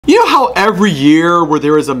You know how every year where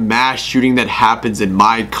there is a mass shooting that happens in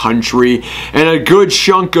my country and a good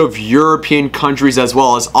chunk of European countries as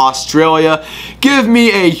well as Australia give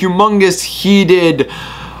me a humongous heated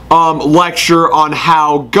lecture on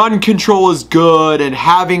how gun control is good and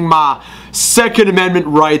having my Second Amendment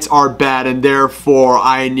rights are bad and therefore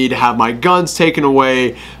I need to have my guns taken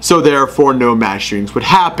away, so therefore no mass shootings would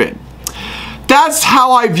happen. That's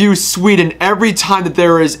how I view Sweden every time that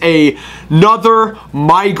there is another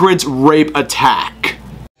migrant rape attack.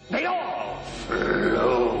 They all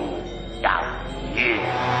flow down here.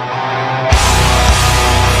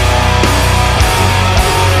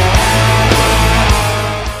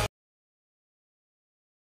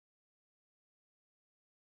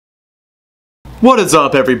 What is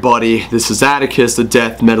up, everybody? This is Atticus, the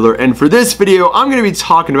Death Meddler, and for this video, I'm going to be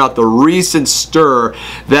talking about the recent stir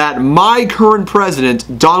that my current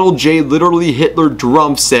president, Donald J. Literally Hitler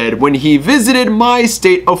Trump, said when he visited my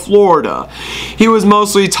state of Florida. He was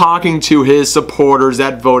mostly talking to his supporters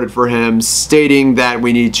that voted for him, stating that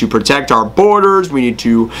we need to protect our borders, we need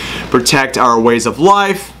to protect our ways of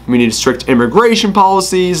life, we need strict immigration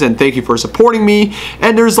policies, and thank you for supporting me.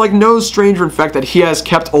 And there's like no stranger in fact that he has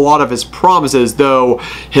kept a lot of his promises, though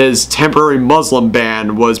his temporary Muslim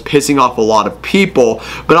ban was pissing off a lot of people.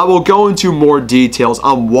 But I will go into more details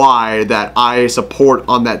on why that I support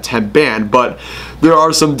on that temp ban, but there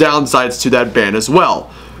are some downsides to that ban as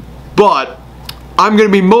well. But I'm going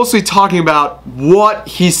to be mostly talking about what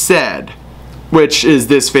he said, which is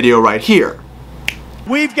this video right here.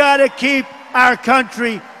 We've got to keep our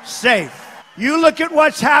country safe. You look at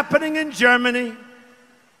what's happening in Germany.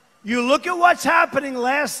 You look at what's happening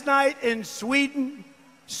last night in Sweden.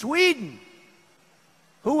 Sweden.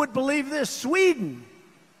 Who would believe this? Sweden.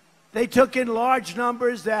 They took in large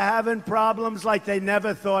numbers. They're having problems like they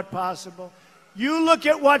never thought possible. You look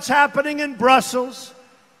at what's happening in Brussels.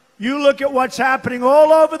 You look at what's happening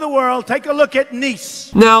all over the world. Take a look at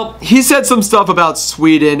Nice. Now, he said some stuff about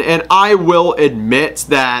Sweden, and I will admit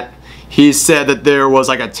that he said that there was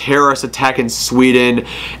like a terrorist attack in Sweden,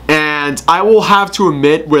 and I will have to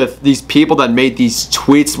admit with these people that made these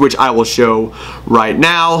tweets, which I will show right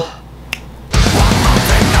now.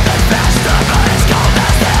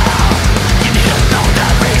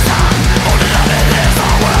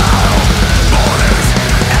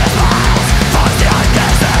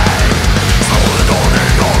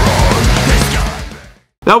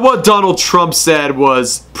 Now, what Donald Trump said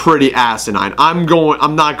was pretty asinine. I'm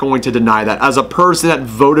not going to deny that. As a person that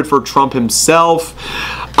voted for Trump himself,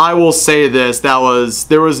 I will say this,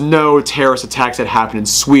 there was no terrorist attacks that happened in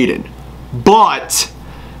Sweden. But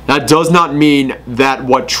that does not mean that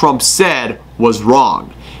what Trump said was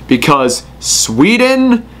wrong, because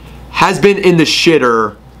Sweden has been in the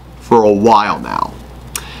shitter for a while now.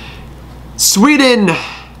 Sweden,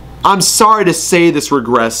 I'm sorry to say this,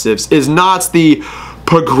 regressives, is not the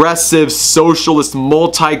progressive, socialist,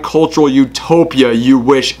 multicultural utopia you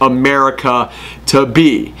wish America to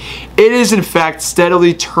be. It is in fact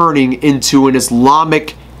steadily turning into an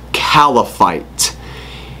Islamic caliphate.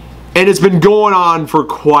 And it's been going on for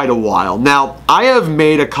quite a while. Now, I have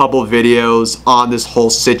made a couple videos on this whole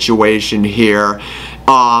situation here.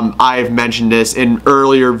 I've mentioned this in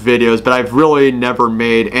earlier videos, but I've really never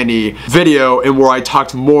made any video in where I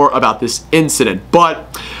talked more about this incident.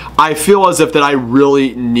 But I feel as if that I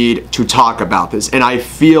really need to talk about this, and I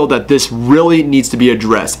feel that this really needs to be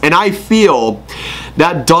addressed. And I feel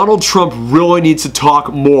that Donald Trump really needs to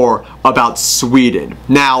talk more about Sweden.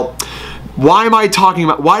 Now, why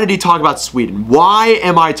did he talk about Sweden? Why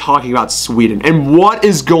am I talking about Sweden? And what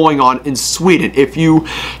is going on in Sweden? If you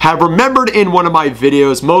have remembered in one of my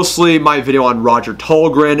videos, mostly my video on Roger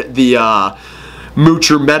Tolgren, the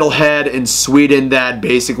moocher metalhead in Sweden that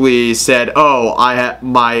basically said, oh, I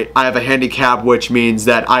have a handicap, which means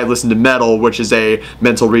that I listen to metal, which is a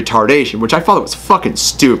mental retardation, which I thought was fucking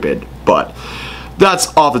stupid, but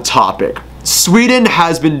that's off the topic. Sweden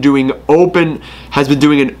has been doing an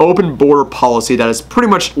open border policy that has pretty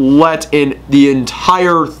much let in the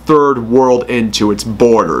entire third world into its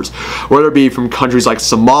borders, whether it be from countries like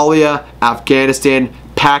Somalia, Afghanistan,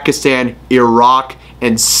 Pakistan, Iraq,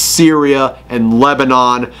 and Syria and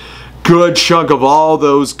Lebanon. Good chunk of all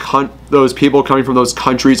those people coming from those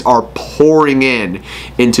countries are pouring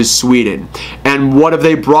into Sweden. And what have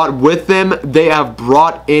they brought with them? They have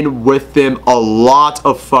brought in with them a lot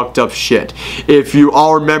of fucked up shit. If you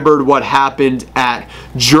all remembered what happened at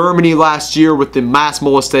Germany last year with the mass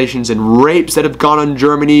molestations and rapes that have gone on in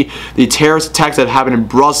Germany, the terrorist attacks that happened in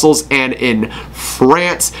Brussels and in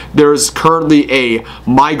France, there's currently a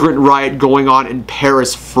migrant riot going on in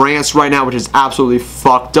Paris, France right now, which is absolutely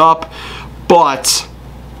fucked up. But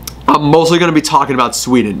I'm mostly going to be talking about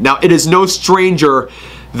Sweden. Now, it is no stranger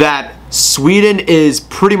that Sweden is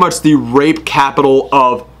pretty much the rape capital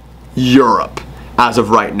of Europe as of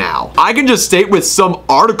right now. I can just state with some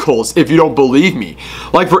articles if you don't believe me.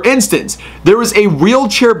 Like, for instance, there was a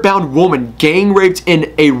wheelchair-bound woman gang raped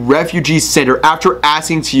in a refugee center after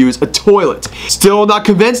asking to use a toilet. Still not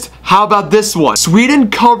convinced? How about this one?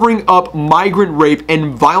 Sweden covering up migrant rape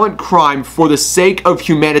and violent crime for the sake of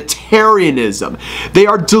humanitarianism. They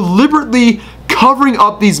are deliberately covering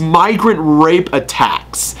up these migrant rape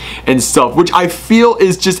attacks and stuff, which I feel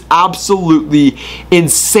is just absolutely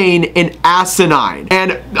insane and asinine.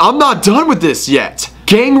 And I'm not done with this yet.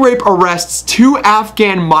 Gang rape arrests 2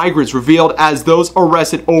 Afghan migrants revealed as those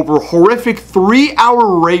arrested over horrific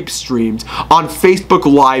 3-hour rape streams on Facebook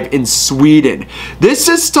Live in Sweden. This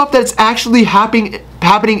is stuff that's actually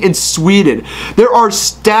happening in Sweden. There are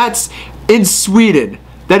stats in Sweden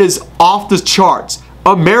that is off the charts.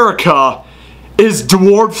 America is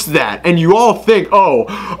dwarfs that, and you all think, oh,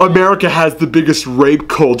 America has the biggest rape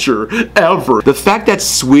culture ever. The fact that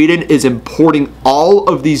Sweden is importing all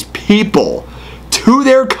of these people to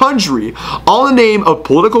their country all in the name of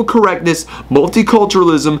political correctness,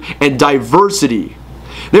 multiculturalism, and diversity.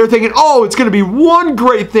 They're thinking, oh, it's gonna be one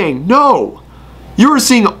great thing. No, you are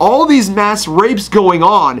seeing all these mass rapes going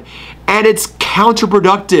on, and it's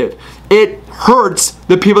counterproductive. It hurts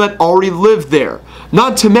the people that already live there.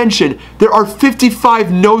 Not to mention, there are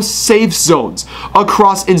 55 no-safe zones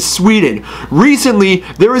across in Sweden. Recently,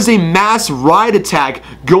 there is a mass riot attack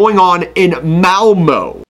going on in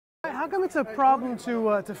Malmö. How come it's a problem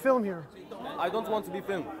to film here? I don't want to be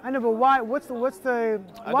filmed. I know, but why? What's the why?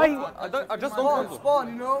 I just don't want to. Spawn,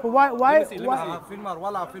 you know. But why? Let me see. Let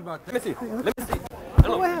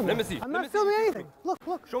me see. I'm not filming anything. Look.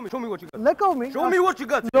 Show me what you got. Let go of me. Show me what you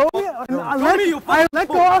got. Show me. Show me your phone. Let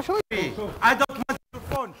go. I'll show you. I don't want your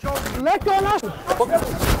phone. Show me. Let go now.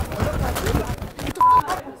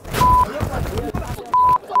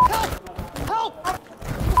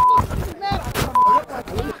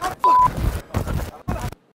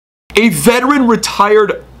 A veteran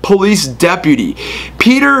retired police deputy,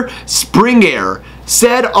 Peter Springer,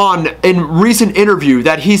 said in recent interview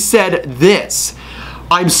that he said this: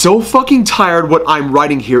 "I'm so fucking tired. What I'm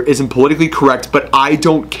writing here isn't politically correct, but I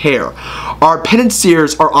don't care. Our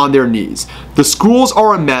penitentiaries are on their knees. The schools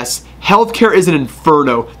are a mess. Healthcare is an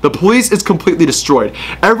inferno. The police is completely destroyed.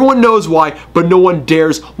 Everyone knows why, but no one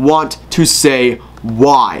dares want to say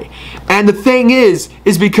why." And the thing is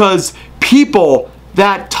because people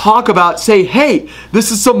that talk about say, hey,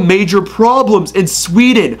 this is some major problems in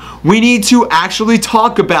Sweden. We need to actually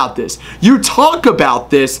talk about this. You talk about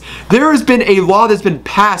this. There has been a law that's been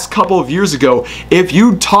passed a couple of years ago. If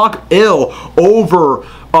you talk ill over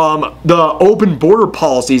the open border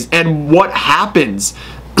policies and what happens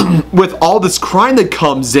with all this crime that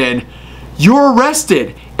comes in, you're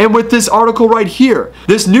arrested. And with this article right here,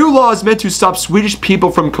 this new law is meant to stop Swedish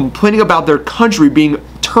people from complaining about their country being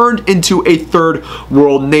turned into a third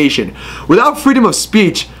world nation. Without freedom of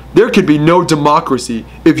speech, there could be no democracy.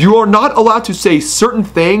 If you are not allowed to say certain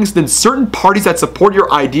things, then certain parties that support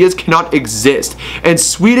your ideas cannot exist. And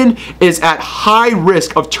Sweden is at high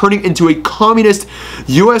risk of turning into a communist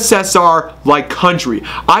USSR-like country.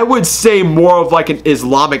 I would say more of like an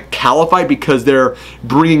Islamic caliphate because they're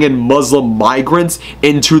bringing in Muslim migrants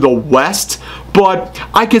into the West. But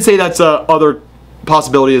I could say that's other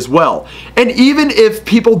possibility as well. And even if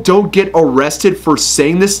people don't get arrested for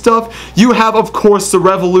saying this stuff, you have, of course, the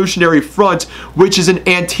Revolutionary Front, which is an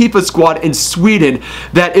Antifa squad in Sweden,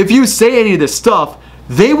 that if you say any of this stuff,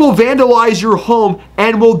 they will vandalize your home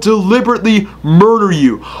and will deliberately murder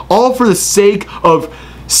you, all for the sake of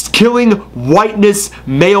killing whiteness,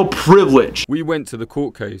 male privilege. We went to the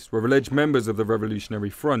court case where alleged members of the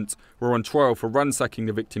Revolutionary Front were on trial for ransacking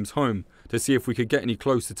the victim's home to see if we could get any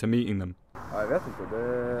closer to meeting them. Jag vet inte.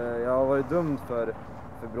 Jag har varit dömd för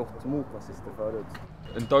brott mot nazister förut.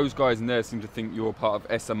 And those guys in there seem to think you're part of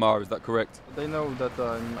SMR, is that correct? They know that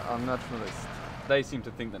I'm nationalist. They seem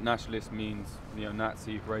to think that nationalist means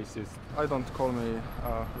neo-Nazi, racist. I don't call me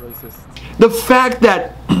racist. The fact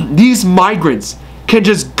that these migrants can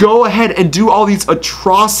just go ahead and do all these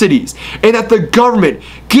atrocities and that the government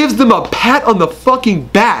gives them a pat on the fucking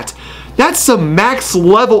back, that's some max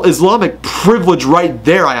level Islamic privilege right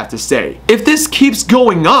there, I have to say. If this keeps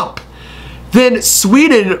going up, then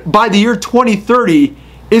Sweden by the year 2030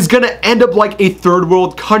 is gonna end up like a third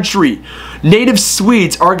world country. native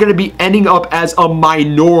Swedes are going to be ending up as a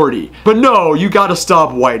minority. But no, you got to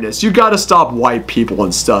stop whiteness. You got to stop white people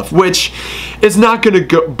and stuff, which is not going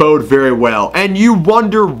to bode very well. And you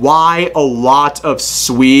wonder why a lot of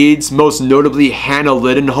Swedes, most notably Hannah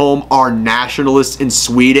Lindholm, are nationalists in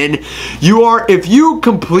Sweden. If you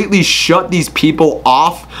completely shut these people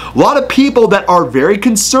off, a lot of people that are very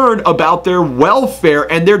concerned about their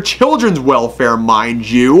welfare and their children's welfare, mind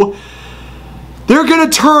you, they're gonna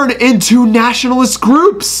turn into nationalist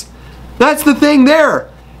groups. That's the thing there.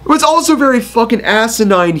 What's also very fucking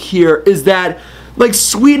asinine here is that, like,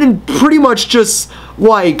 Sweden pretty much just,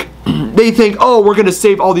 like, they think, oh, we're gonna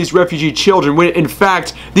save all these refugee children, when in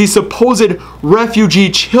fact, these supposed refugee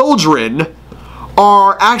children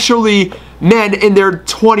are actually men in their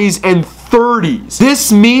 20s and 30s.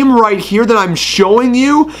 This meme right here that I'm showing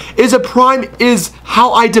you is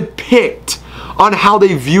how I depict on how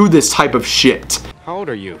they view this type of shit. How old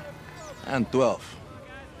are you? I'm 12.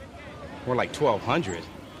 More like 1200.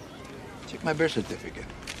 Check my birth certificate.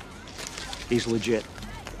 He's legit.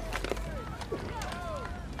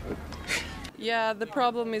 Yeah, the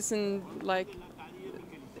problem isn't like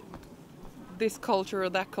this culture or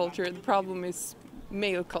that culture. The problem is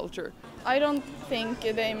male culture. I don't think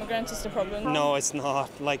the immigrants is the problem. No, it's not.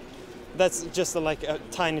 Like, that's just like a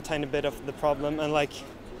tiny bit of the problem, and like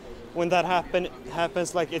when that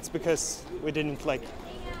happens, like it's because we didn't like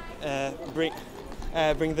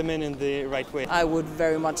bring them in the right way. I would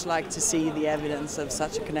very much like to see the evidence of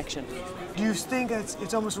such a connection. Do you think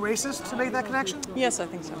it's almost racist to make that connection? Yes, I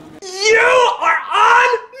think so. You are on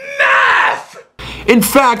meth! In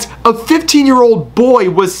fact, a 15-year-old boy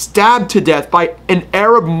was stabbed to death by an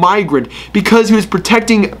Arab migrant because he was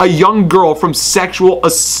protecting a young girl from sexual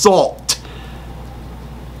assault.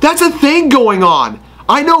 That's a thing going on.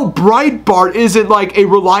 I know Breitbart isn't like a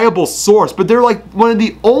reliable source, but they're like one of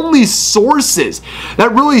the only sources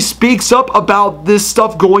that really speaks up about this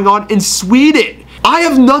stuff going on in Sweden. I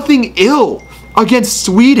have nothing ill against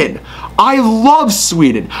Sweden. I love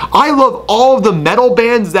Sweden. I love all of the metal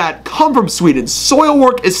bands that come from Sweden,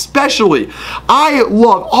 Soilwork especially. I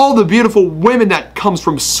love all the beautiful women that comes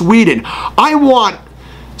from Sweden. I want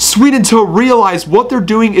Sweden to realize what they're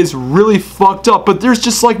doing is really fucked up, but there's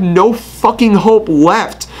just like no fucking hope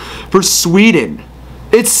left for Sweden.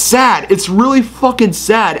 It's sad. It's really fucking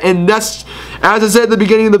sad. And that's, as I said at the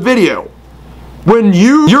beginning of the video, when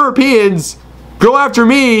you Europeans go after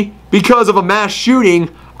me because of a mass shooting,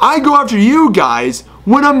 I go after you guys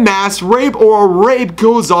when a mass rape or a rape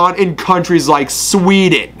goes on in countries like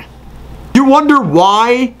Sweden. You wonder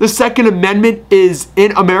why the Second Amendment is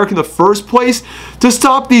in America in the first place? To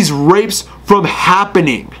stop these rapes from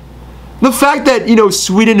happening. The fact that, you know,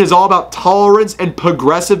 Sweden is all about tolerance and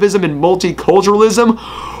progressivism and multiculturalism,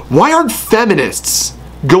 why aren't feminists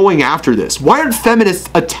going after this? Why aren't feminists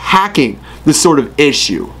attacking this sort of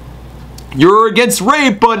issue? You're against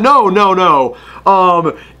rape, but no.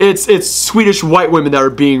 It's Swedish white women that are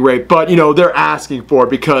being raped, but you know, they're asking for it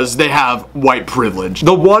because they have white privilege.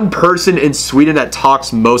 The one person in Sweden that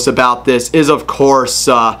talks most about this is, of course,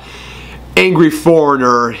 Angry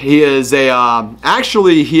Foreigner. He is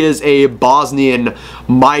a Bosnian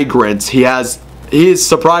migrant. He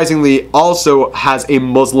surprisingly also has a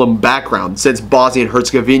Muslim background, since Bosnia and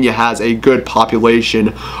Herzegovina has a good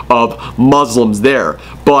population of Muslims there.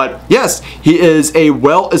 But yes, he is a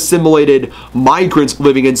well-assimilated migrant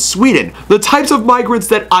living in Sweden. The types of migrants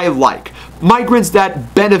that I like. Migrants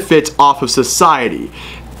that benefit off of society.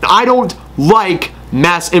 I don't like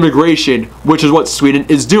mass immigration, which is what Sweden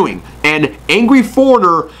is doing. And Angry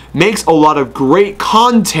Foreigner makes a lot of great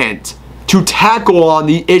content to tackle on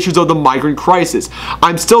the issues of the migrant crisis.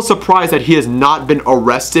 I'm still surprised that he has not been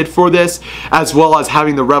arrested for this, as well as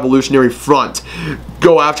having the Revolutionary Front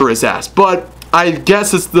go after his ass. But I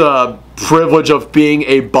guess it's the privilege of being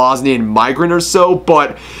a Bosnian migrant or so.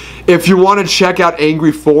 But if you want to check out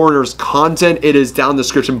Angry Foreigner's content, it is down in the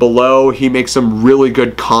description below. He makes some really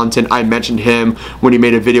good content. I mentioned him when he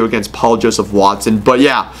made a video against Paul Joseph Watson. But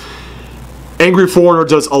yeah, Angry Foreigner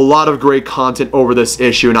does a lot of great content over this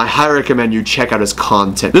issue, and I highly recommend you check out his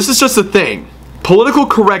content. This is just the thing. Political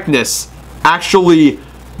correctness actually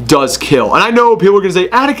does kill. And I know people are going to say,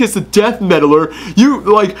 Atticus, the death meddler,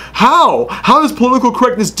 how? How does political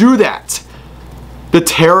correctness do that? The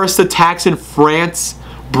terrorist attacks in France,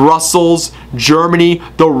 Brussels, Germany,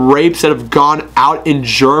 the rapes that have gone out in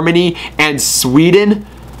Germany and Sweden,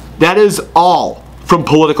 that is all from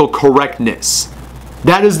political correctness.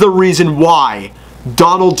 That is the reason why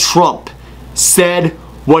Donald Trump said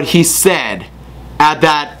what he said at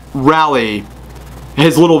that rally,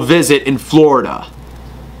 his little visit in Florida.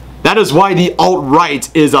 That is why the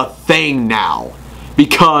alt-right is a thing now.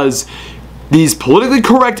 Because these politically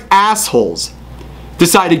correct assholes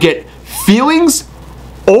decide to get feelings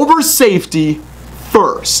over safety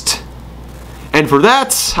first. And for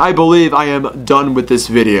that, I believe I am done with this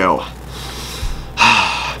video.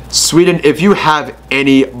 Sweden, if you have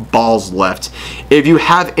any balls left, if you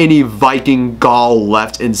have any Viking gall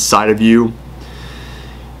left inside of you,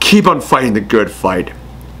 keep on fighting the good fight.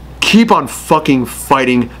 Keep on fucking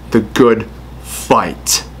fighting the good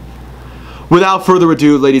fight. Without further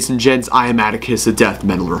ado, ladies and gents, I am Atticus, the Death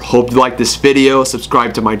Metaler. Hope you liked this video.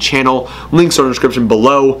 Subscribe to my channel. Links are in the description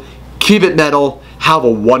below. Keep it metal. Have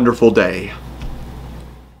a wonderful day.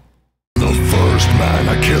 The first man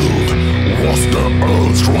I killed was the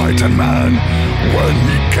Earth's right-hand man when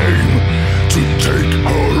he came to take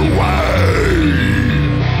her away.